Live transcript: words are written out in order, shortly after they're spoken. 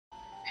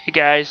Hey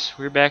guys,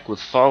 we're back with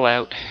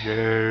Fallout.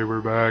 Yay,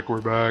 we're back,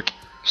 we're back.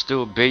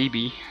 Still a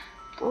baby.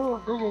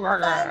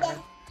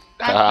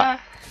 Ah,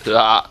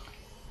 Ah.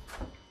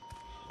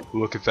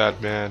 look at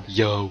that man.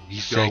 Yo,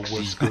 he's Yo, sexy.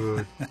 what's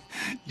good?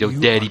 Yo,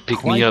 daddy,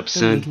 pick me up,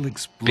 son.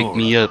 Pick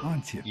me up.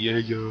 Yeah,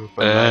 yo.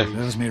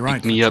 Serves me right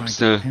pick me for up, trying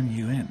son. to pin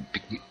you in.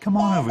 Pick me, Come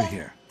on over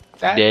here.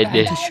 Daddy. I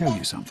want to show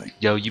you something.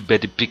 Yo, you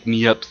better pick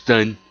me up,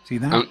 son. See I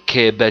that? don't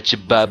care about your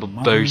Bible Your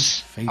mother's verse.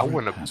 favorite I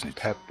want a passage.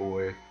 pet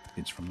boy.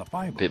 It's from the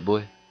Bible. Pit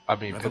boy? I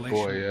mean, pet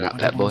boy, yeah. Not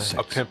pet boy. 21:6.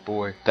 A pimp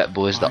boy. Pet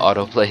boy's the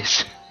auto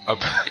place. A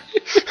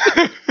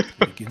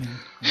Beginning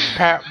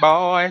pet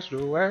boys,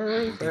 the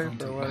words begun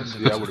they to for us.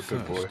 run Yeah, I the would a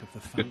pimp boy. first of the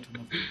fountain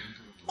of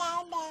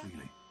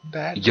freely.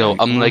 That Yo,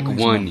 I'm like Always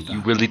one. loved You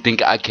that. really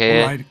think I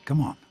care? Alright,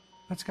 come on.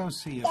 Let's go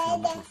see if your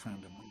little friend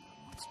Amanda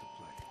wants to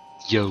play.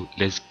 Yo,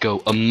 let's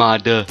go.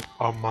 Amada.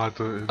 a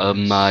mother.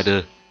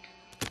 Amada.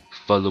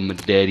 Follow my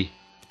daddy.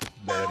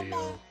 Daddy,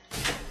 yo.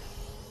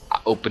 I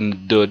open the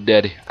door,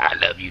 daddy. I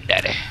love you,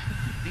 daddy.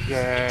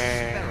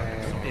 Yeah.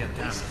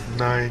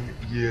 9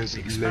 years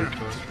later.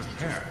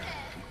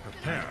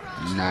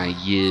 9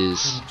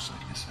 years.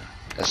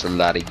 That's a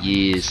lot of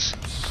years.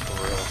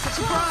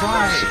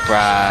 Surprise.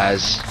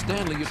 Surprise.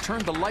 Stanley, you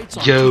turned the lights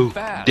on Yo, too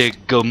fast. there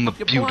go my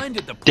You puke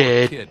blinded the poor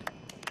dad. kid.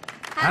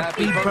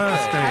 Happy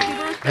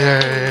birthday!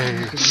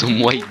 Yay. Some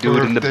white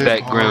dude in the Birthday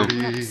background.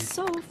 party.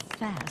 So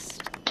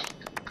fast.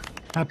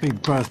 Happy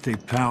birthday,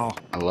 pal.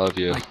 I love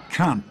you. I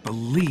can't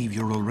believe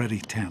you're already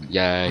 10.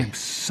 Yay. I'm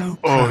so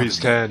Oh, proud he's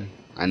of you. 10.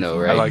 I know,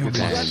 I right? like it.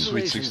 Man,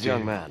 Sweet Congratulations, 16.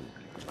 young man.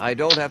 I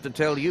don't have to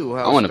tell you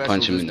how I want to special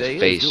punch him this in day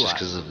the is, face do just I?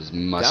 because of his Down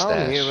here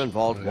mustache. in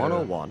Vault Yeah.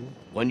 101,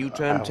 when you I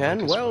turn don't 10,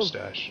 like his well,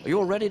 mustache.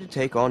 you're ready to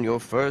take on your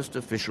first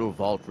official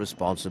Vault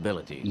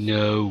responsibilities.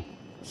 No.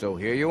 So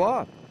here you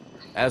are.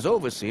 As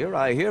Overseer,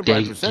 I hereby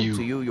Thank present you.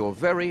 to you your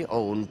very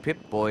own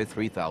Pip-Boy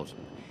 3000.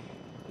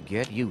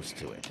 Get used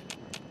to it.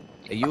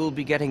 You'll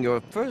be getting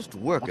your first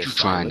work What you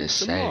trying to assignment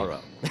say?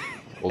 tomorrow.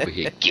 Over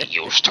here, get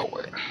used to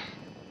it.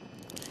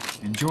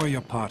 Enjoy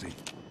your party.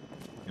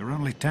 You're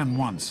only 10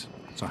 once,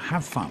 so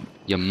have fun.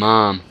 Your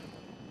mom.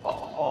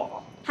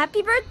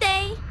 Happy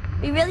birthday!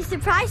 We really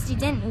surprised you,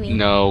 didn't we?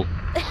 No.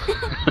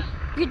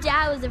 Your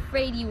dad was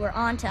afraid you were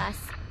onto us.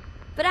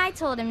 But I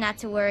told him not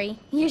to worry.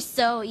 You're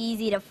so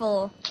easy to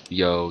fool.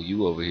 Yo,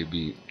 you over here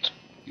be...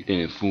 You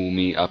didn't fool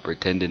me. I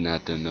pretended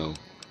not to know.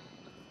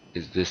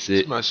 Is this it?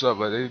 It's messed up.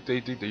 Like,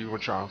 they think that you were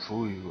trying to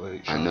fool you.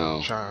 Like, I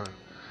know. Trying to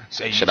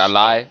say Should I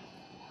lie?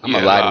 I'm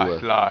gonna lie to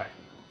her. Lie.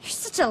 You're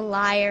such a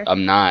liar.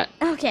 I'm not.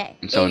 Okay,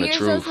 I'm if telling the you're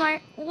truth. so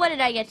smart, what did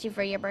I get you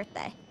for your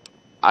birthday?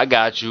 I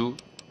got you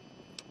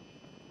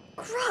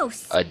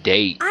Gross. a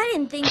date. I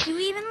didn't think you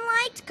even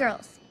liked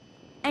girls.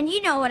 And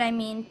you know what I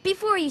mean,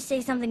 before you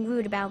say something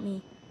rude about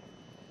me.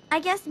 I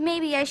guess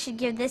maybe I should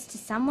give this to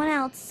someone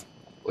else.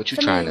 What you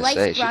Someone trying who to likes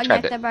say? She Broadneck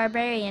tried the to.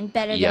 Barbarian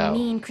better Yo. than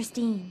me and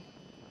Christine.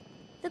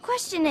 The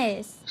question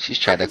is, She's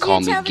trying to how could call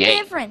you me tell the gay.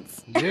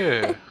 difference?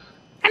 Yeah.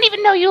 I didn't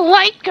even know you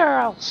liked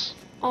girls.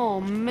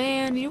 Oh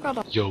man, you got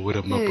a Yo, what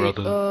up, my Hey,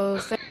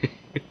 brother?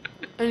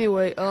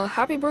 Anyway,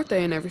 happy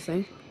birthday and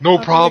everything. No How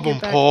can we problem,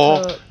 get back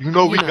Paul. to, You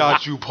know we you know.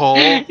 got you, Paul.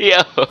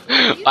 Yo,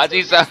 why'd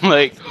he sound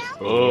like? Thanks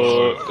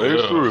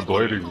for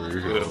inviting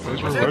me. Yeah, thanks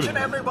for inviting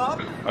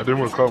me. I didn't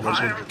want to come. I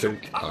just wanted the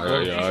cake.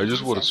 Yeah, I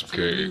just wanted some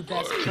cake. Keep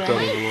that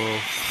on the wall.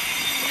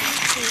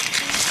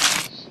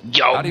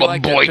 Yo, How do you my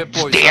like that boy Pip-Boy,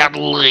 son?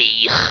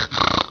 Stanley.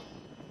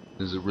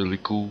 Is it really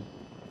cool?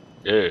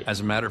 Yeah. As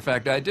a matter of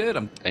fact, I did.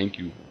 Thank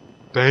you.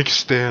 Thanks,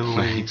 Stanley.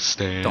 Thanks,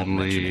 Don't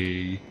mention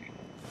Stanley.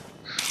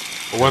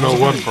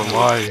 101 for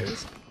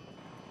life.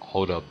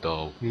 Hold up,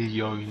 though.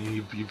 Yo,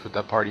 you put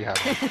that party hat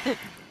on.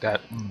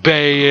 That.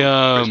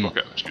 Bam!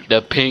 Excuse me.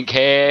 The pink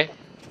hair.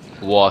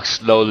 Walk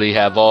slowly,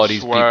 have all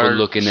these people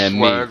looking at me.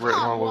 Swag written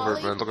all over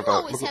it, man. Look at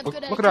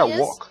that. Look at that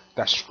walk.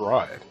 That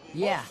stride.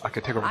 Yeah, I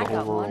could take over the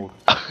whole world.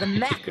 the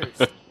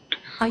Mackers.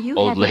 Are you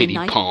Old having a lady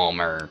night?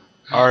 Palmer.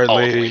 Alright, Oh,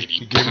 lady.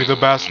 lady. Give me the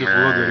basket full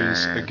of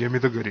goodies. Brrr. Give me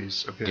the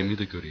goodies. Okay. Give me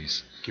the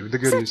goodies. Give me the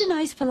goodies. Such a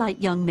nice,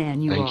 polite young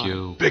man you Thank are.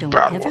 you. Big Don't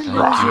bad ever wolf. lose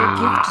your Thank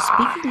gift to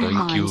speaking your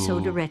Thank mind so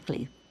you.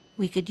 directly.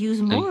 We could use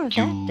more of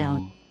Thank that you.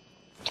 down.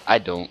 I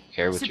don't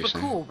care what Super you're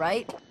saying. cool,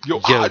 right? Yo,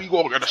 Yo. how do you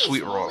all got a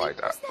sweet roll like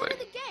that? Like,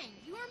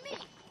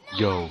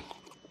 Yo,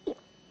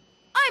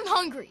 I'm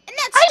hungry. And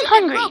that I'm stupid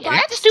hungry, robot and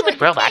that destroyed stupid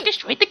the robot cake.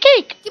 destroyed the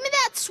cake. Give me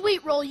that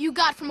sweet roll you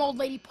got from old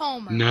lady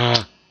Palmer.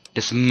 nah,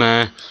 that's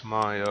mine.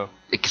 my I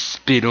can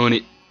spit on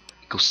it.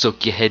 Go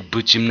suck your head,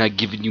 butch. I'm not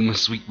giving you my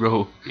sweet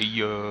roll.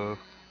 yeah.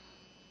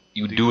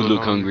 You Do do you look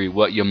look hungry.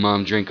 What, your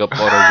mom drink up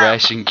all the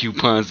ration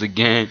coupons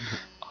again?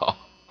 Oh.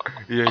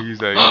 Yeah, use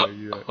that.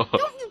 Yeah.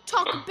 Don't you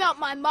talk about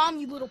my mom,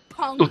 you little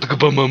punk. Don't talk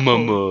about my You're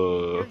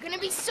mama. gonna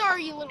be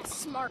sorry, you little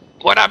smart.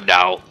 What up,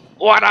 though?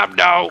 What up,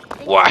 though?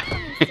 What?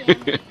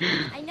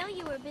 I know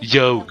you were busy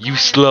Yo, with the you fire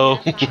slow.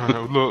 and stuff. Trying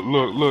to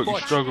look. You're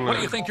Butch, struggling. what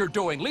do you think you're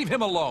doing? Leave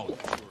him alone.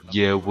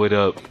 Yeah, what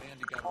up?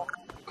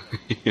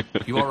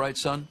 You all right,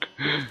 son?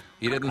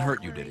 He didn't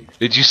hurt you, did he?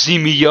 Did you see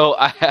me, yo?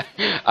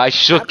 I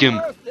shook him.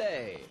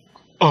 Birthday!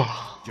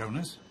 Oh,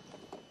 Jonas?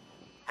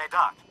 Hey,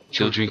 Doc.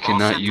 Children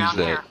cannot use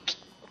that.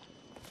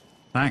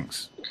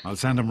 Thanks. I'll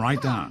send him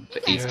right down. For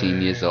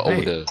 18 years or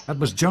older. Hey, that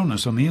was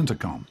Jonas on the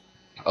intercom.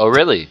 Oh,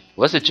 really?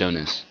 Was it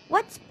Jonas?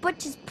 What's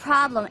Butch's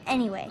problem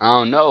anyway? I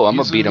don't know. I'm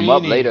He's gonna beat a him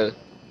up meanie. later.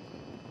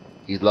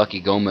 He's lucky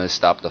Gomez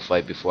stopped the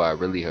fight before I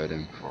really hurt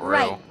him. For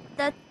Right. real.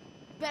 That's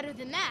Better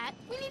than that.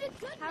 We need a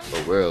good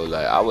For real.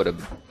 Like I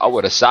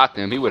would've socked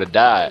him. He would've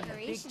died.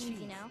 decorations,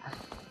 you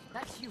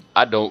know.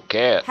 I don't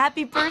care.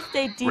 Happy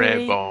birthday,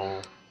 dearie.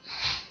 Redbone.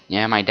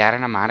 Yeah, my dad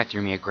and Amanda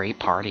threw me a great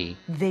party.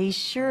 They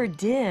sure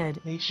did.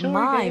 They sure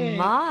my, did.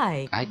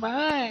 my.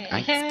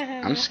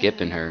 I'm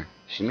skipping her.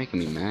 She's making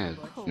me mad.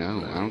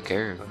 No, I don't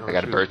care. I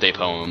got a birthday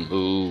poem.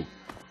 Ooh.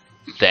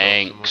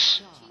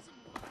 Thanks.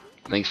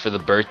 Thanks for the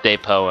birthday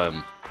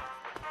poem.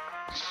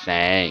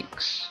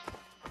 Thanks.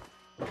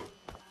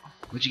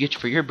 What'd you get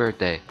for your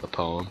birthday? A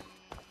poem.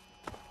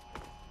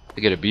 I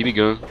get a BB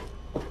gun.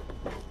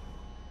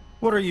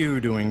 What are you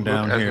doing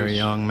down Look at here, this.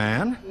 young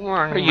man? What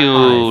are I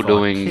you thought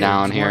doing kids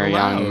down here, weren't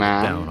young allowed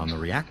man? Down on the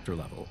reactor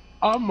level.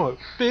 I'm a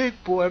big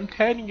boy. I'm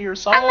 10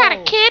 years old. I'm not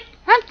a kid.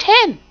 I'm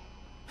 10.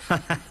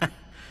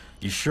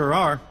 You sure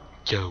are.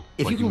 Yo,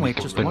 If why you can wait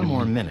make just fun one of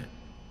more me? minute.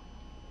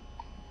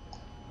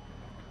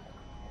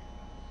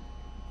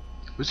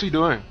 What's he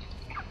doing?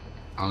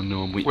 I don't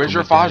know. I'm waiting. Where's for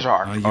your my dad.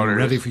 Fajar? Are you there it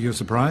ready is. for your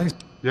surprise?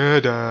 Yeah,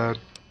 Dad.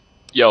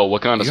 Yo,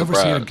 what kind of The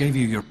overseer surprise? gave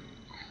you your...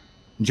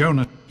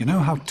 Jonah, you know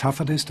how tough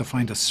it is to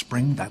find a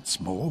spring that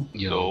small?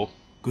 Yo,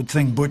 Good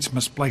thing Butch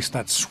misplaced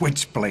that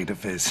switchblade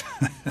of his.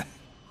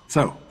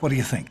 So, what do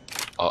you think?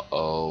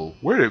 uh-oh.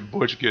 Where did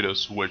Butch get a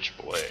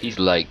switchblade? He's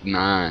like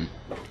 9.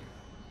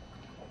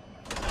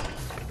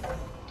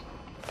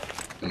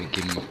 Let me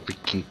get my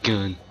freaking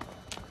gun.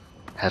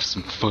 Have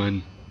some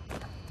fun.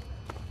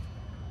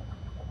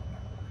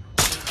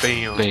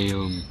 Bam.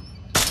 Bam.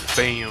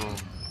 Bam.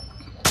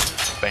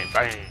 Bang,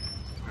 bang.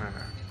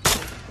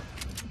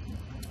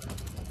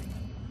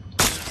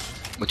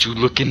 What you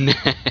looking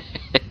at?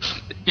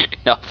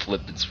 I'll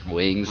flip its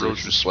wings. Roach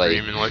It's was just like,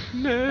 screaming like,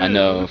 no. I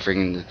know,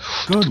 freaking.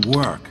 Good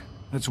work.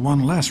 That's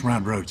one less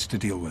round roach to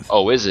deal with.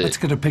 Oh, is Let's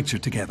it? get a picture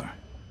together.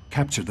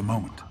 Capture the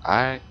moment.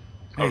 Alright.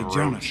 Hey, roach.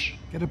 Jonas,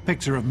 get a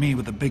picture of me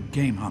with a big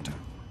game hunter.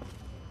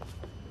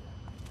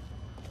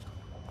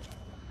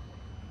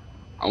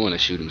 I want to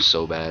shoot him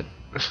so bad.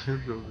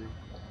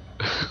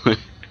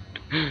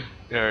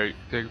 Alright,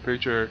 take a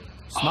picture.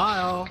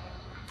 Smile.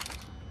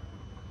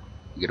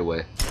 Get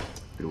away.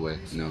 Get away.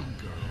 No.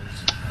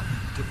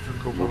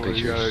 Come No on,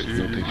 pictures.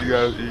 you No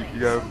gotta, you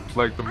gotta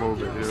like the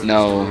moment. Yeah.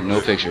 No,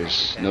 no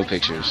pictures. No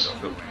pictures.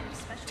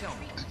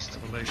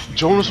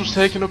 Jonas was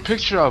taking a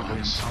picture of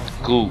us.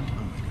 Cool.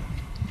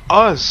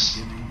 Us.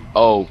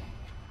 Oh.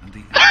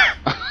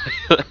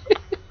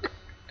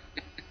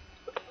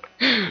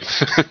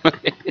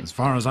 As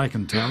far as I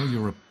can tell,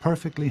 you're a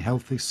perfectly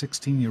healthy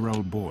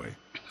 16-year-old boy.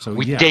 So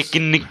We yes,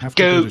 taking the you have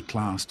to go to goat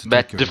class to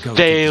back take your to goat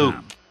fail.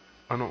 exam.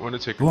 I don't want to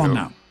take a Go on goat.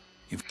 now.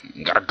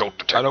 Gotta go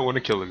to I don't want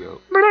to kill a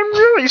goat. But I'm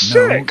really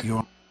No,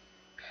 you're...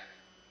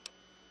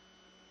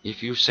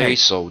 If you say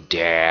so,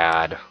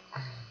 Dad.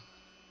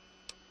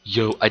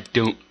 Yo, I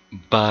don't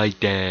buy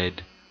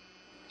Dad.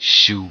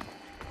 Shoot.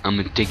 I'm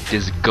gonna take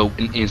this goat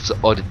and answer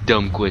all the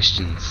dumb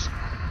questions.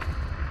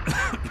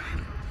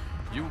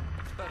 You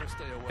better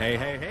stay away. Hey,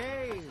 hey,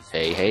 hey.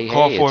 Hey, hey,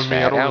 Call hey, for it's me.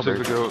 I Fat don't want to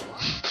Albert. take the goat.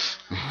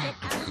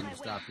 You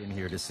stopped in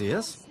here to see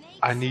us?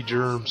 I need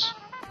germs.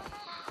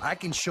 I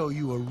can show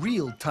you a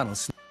real tunnel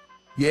snake.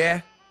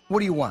 Yeah? What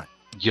do you want?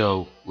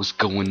 Yo, what's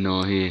going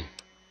on here?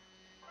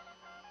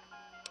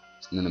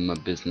 It's none of my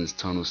business,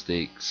 tunnel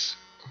stakes.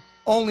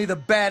 Only the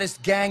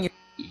baddest gang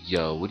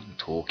Yo, what are you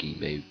talking,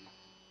 babe?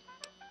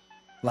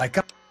 like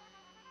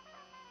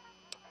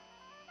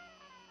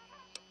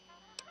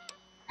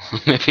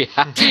Maybe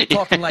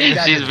talking like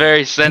that. she's very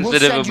We'll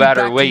sensitive send you about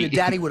her back to your weight.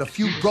 daddy with a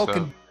few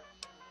broken.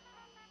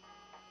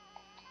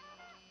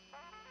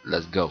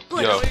 Let's go.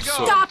 Yo,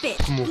 so, Stop it!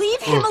 come on.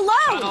 Leave him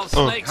alone!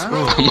 Snakes I'm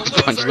gonna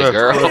punch the Hit him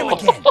girl.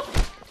 again.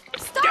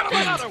 Stop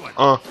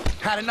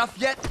it! Had enough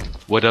yet?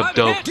 What up,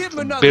 though? Give him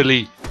another.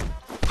 Billy.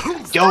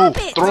 yo, Stop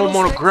it. throw him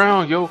on the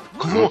ground, yo.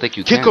 Come I don't on, think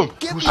you kick can. him.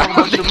 Give Do him something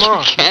another. about your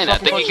mom. can. I Do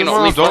think something you can about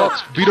only your mom, fall.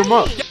 dog. Beat him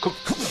up. Come.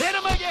 Hit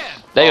him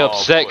again. They Oh,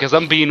 upset boy. because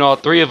I'm beating all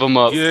 3 of them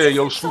up. Yeah,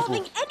 yo,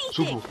 Solving super,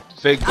 anything. super,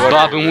 fake butter.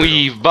 Bob and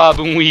weave, bob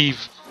and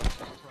weave.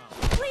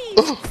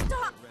 Please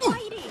stop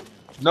fighting!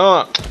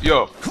 Nah,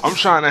 yo, I'm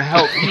trying to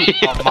help you,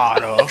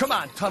 Amada. Come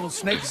on, tunnel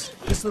snakes.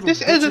 This little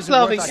This bitch isn't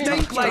solving worth a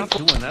snake life.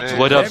 Man.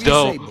 What up, Whatever you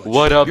though? say, Butch.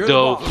 What up, You're the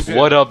though? boss.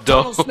 What up,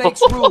 though? Tunnel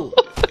snakes rule.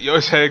 Yo,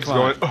 his head's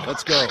going.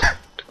 Let's go.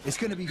 It's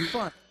gonna be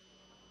fun.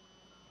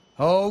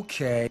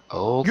 Okay.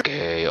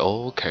 Okay,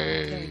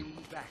 okay.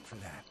 Back for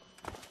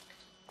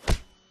that.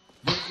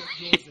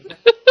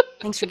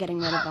 Thanks for getting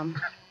rid of them.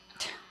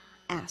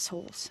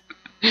 Assholes.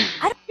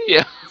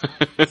 Yeah.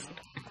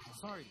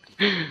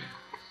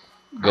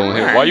 Go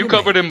ahead. Why you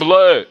covered in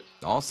blood?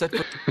 All set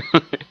for...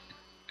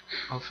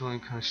 I'm feeling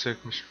kind of sick,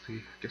 Mr. P.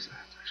 Guess I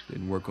have to actually.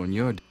 Didn't work on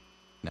your...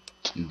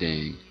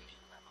 Dang.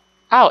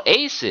 I'll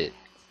ace it.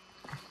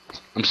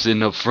 I'm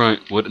sitting up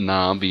front. What?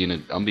 Nah, I'm being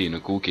a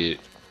cool kid.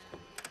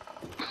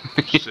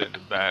 Sit in the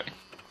back.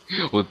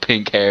 With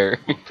pink hair.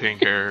 With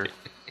pink hair.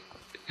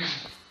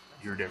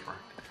 You're different.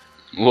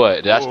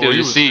 What? Did I steal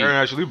your seat?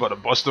 Actually about to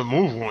bust a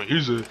move on.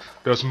 He said,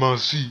 that's my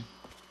seat.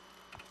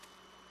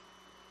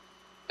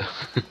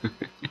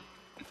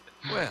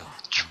 Well, now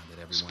that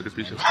everyone's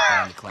managed to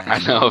find the class,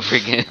 I know,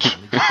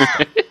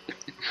 freaking.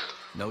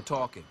 no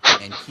talking,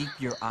 and keep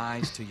your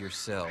eyes to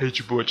yourself. Hate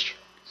you, Butch.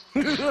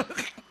 Rip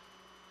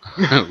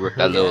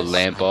that little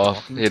lamp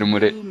off. Hit him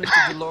with it. Mr.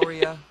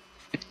 Deloria.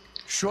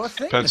 Sure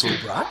thing, Pencil. Mr.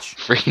 Brutch.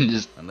 Freaking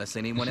just. Unless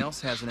anyone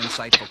else has an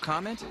insightful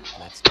comment,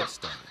 let's get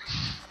started.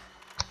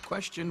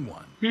 Question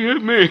 1. He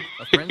hit me.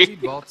 A frenzied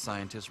vault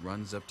scientist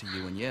runs up to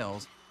you and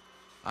yells,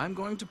 "I'm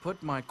going to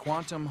put my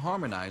quantum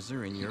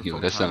harmonizer in your Yo,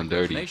 that sound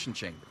dirty. resonation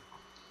chamber."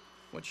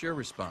 What's your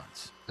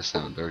response? That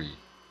sound dirty.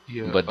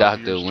 Yeah, But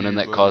doctor, wouldn't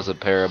that cause a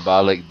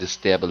parabolic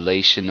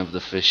destabilization of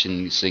the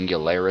fission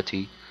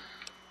singularity?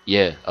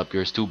 Yeah, up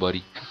yours too,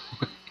 buddy.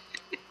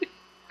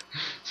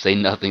 Say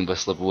nothing but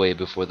slip away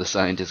before the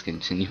scientist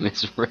continue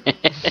his rant.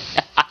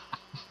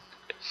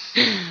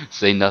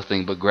 Say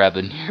nothing but grab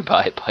a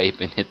nearby pipe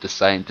and hit the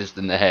scientist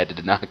in the head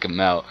to knock him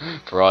out.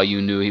 For all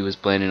you knew, he was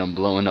planning on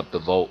blowing up the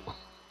vault.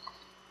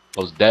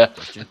 I was deaf.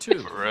 Question 2.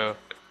 For real.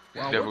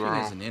 While Never working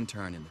wrong. as an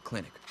intern in the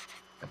clinic,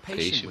 a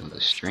Patient with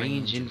a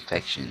strange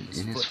infection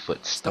in his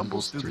foot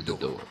stumbles through the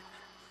door.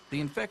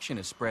 The infection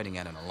is spreading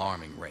at an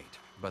alarming rate,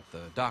 but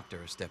the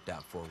doctor has stepped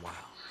out for a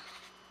while.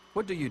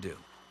 What do you do?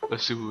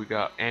 Let's see what we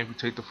got.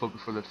 Amputate the foot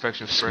before the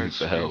infection Scream spreads.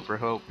 for help. For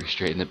help.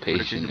 Restrain the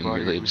patient and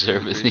body, merely restrain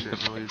observe the his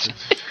patient, merely infection.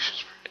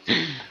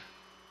 observe-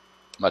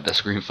 About to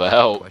scream for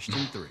help. Question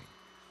 3.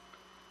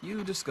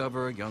 You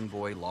discover a young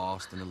boy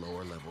lost in the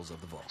lower levels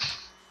of the vault.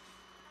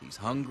 He's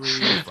hungry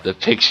and The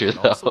picture, and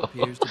also though.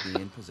 appears to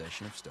be in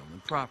possession of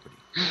stolen property.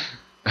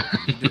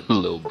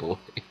 Little boy.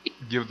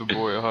 Give the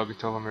boy a hug and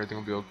tell him everything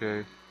will be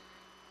okay. Take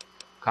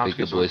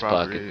the Confiscate boy's stolen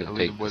pocket property and and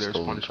leave take the boy the there as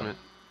stolen punishment.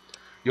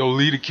 Yo,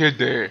 leave the kid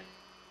there.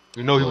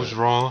 You know he was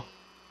wrong.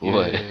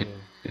 What?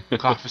 Yeah.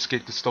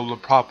 Confiscate the stolen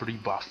property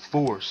by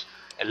force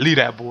and leave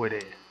that boy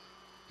there.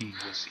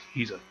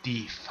 He's a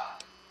thief.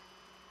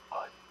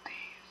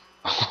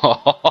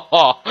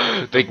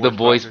 Pick the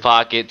boy's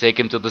pocket, take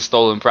him to the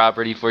stolen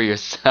property for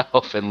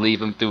yourself, and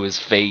leave him to his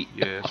fate.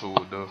 Yeah, that's what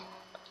we'll do.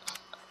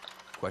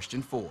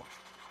 Question 4.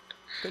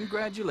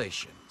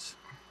 Congratulations.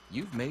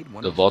 You've made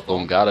one The of vault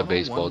don't got a 101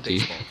 baseball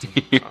team.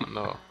 I don't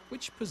know.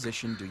 Which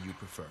position do you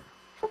prefer?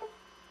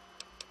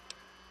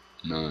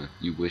 Nah,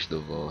 you wish the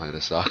vault had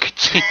a soccer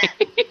team.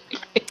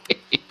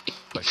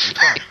 Question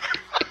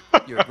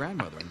 5. Your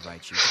grandmother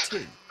invites you to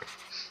tea,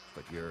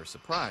 but you're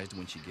surprised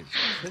when she gives you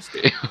a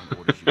pistol and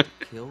orders you to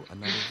kill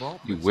another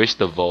vault. You wish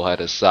the vault had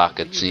a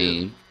soccer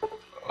team.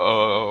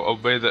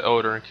 Obey the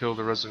elder and kill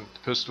the resident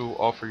with the pistol.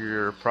 Offer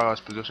your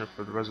prized position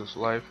for the resident's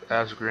life.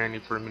 Ask Granny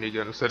for a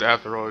minigun and said,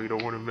 after all, you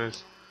don't want to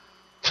miss.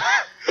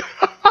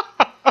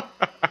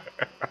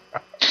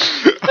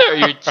 Throw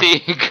your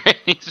tea in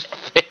Granny's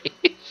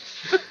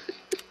face.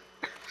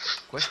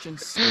 Question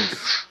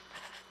 6.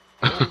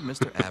 Old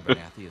Mr.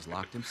 Abernathy has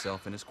locked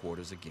himself in his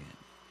quarters again,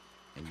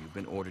 and you've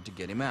been ordered to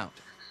get him out.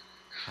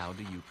 How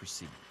do you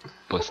proceed?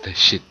 Bust that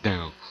shit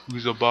down.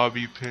 Use a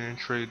bobby pin,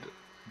 trade,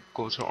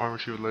 go to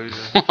armature later.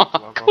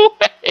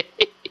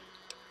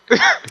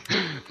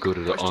 Go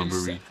to the Question armory.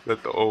 7.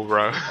 Let the old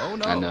ride. Oh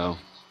no. I know.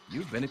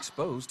 You've been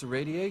exposed to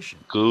radiation.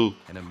 Cool.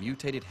 And a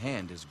mutated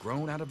hand has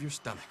grown out of your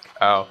stomach.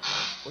 Ow.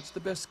 What's the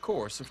best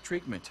course of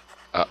treatment?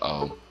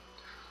 Uh-oh.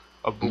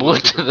 A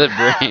Bullet to the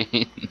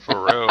brain.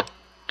 For real.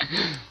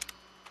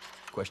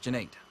 Question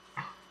 8.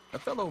 A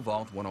fellow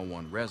Vault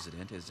 101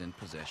 resident is in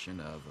possession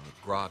of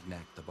a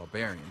Grognak the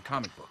Barbarian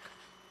comic book.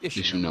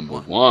 Issue number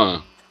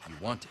 1. You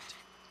want it.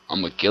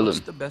 I'ma kill What's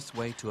him. the best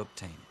way to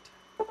obtain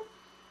it?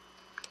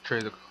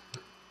 Trade the...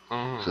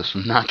 So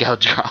some knockout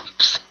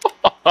drops.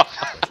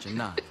 Question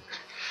 9.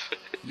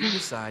 You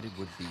decided it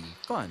would be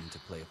fun to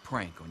play a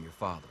prank on your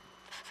father.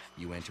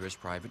 You enter his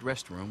private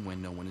restroom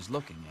when no one is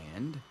looking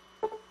and...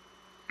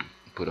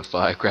 Put a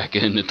firecracker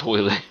in the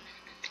toilet.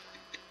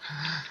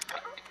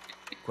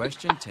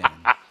 Question 10.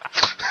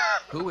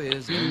 Who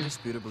is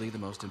indisputably the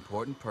most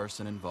important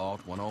person in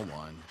Vault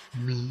 101?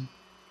 Me.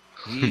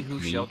 He who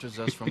shelters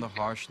us from the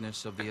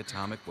harshness of the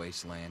atomic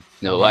wasteland.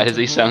 No, why does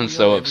he sound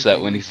so upset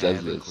when he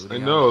says this? I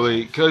know,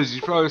 like, cause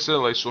you probably said it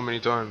like so many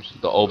times.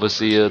 The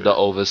overseer, the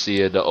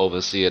overseer, the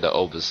overseer, the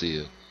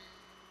overseer.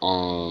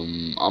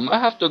 I'm gonna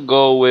have to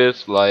go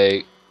with,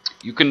 like,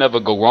 you can never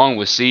go wrong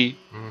with C.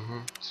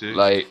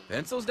 Like,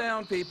 Pencils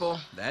down, people.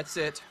 That's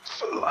it.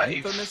 Life.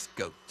 Infamous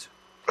GOAT.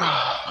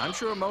 I'm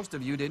sure most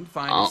of you didn't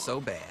find it so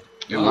bad.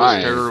 It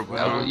was terrible.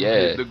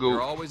 Yeah. The There are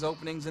goat. always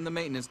openings in the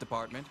maintenance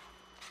department.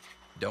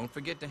 Don't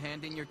forget to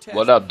hand in your test.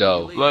 What up,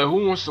 though? Like,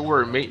 who wants to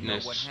work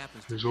maintenance?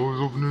 There's always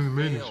opening in the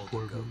maintenance Failed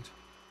department.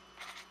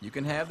 You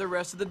can have the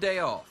rest of the day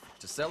off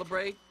to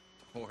celebrate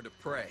or to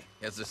pray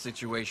as the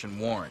situation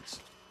warrants.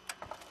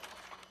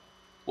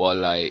 well,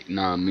 like,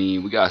 nah, I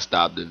mean, we gotta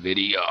stop the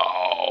video.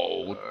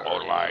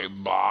 Or like,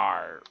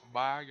 bye.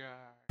 Bye,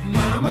 guys.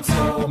 Mama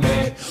told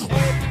me,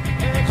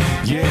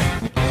 yeah,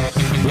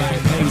 black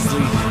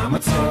sweet mama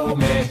told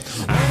me.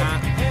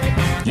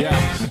 Yeah,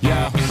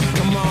 yeah,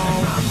 come on.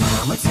 My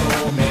mama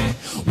told me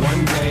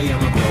one day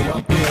I'ma grow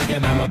up big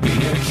and I'ma be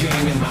a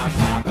king. And my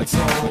papa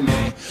told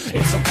me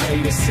it's okay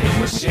to sit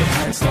where shit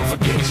hurts. Don't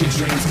forget your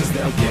dreams, cause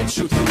they'll get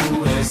you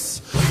through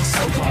this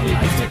so-called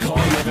life they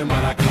call living,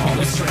 but I call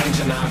it strange.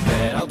 And I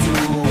bet I'll do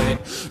it,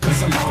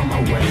 cause I'm on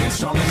my way and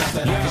strong enough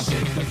that I can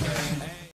shake the pain.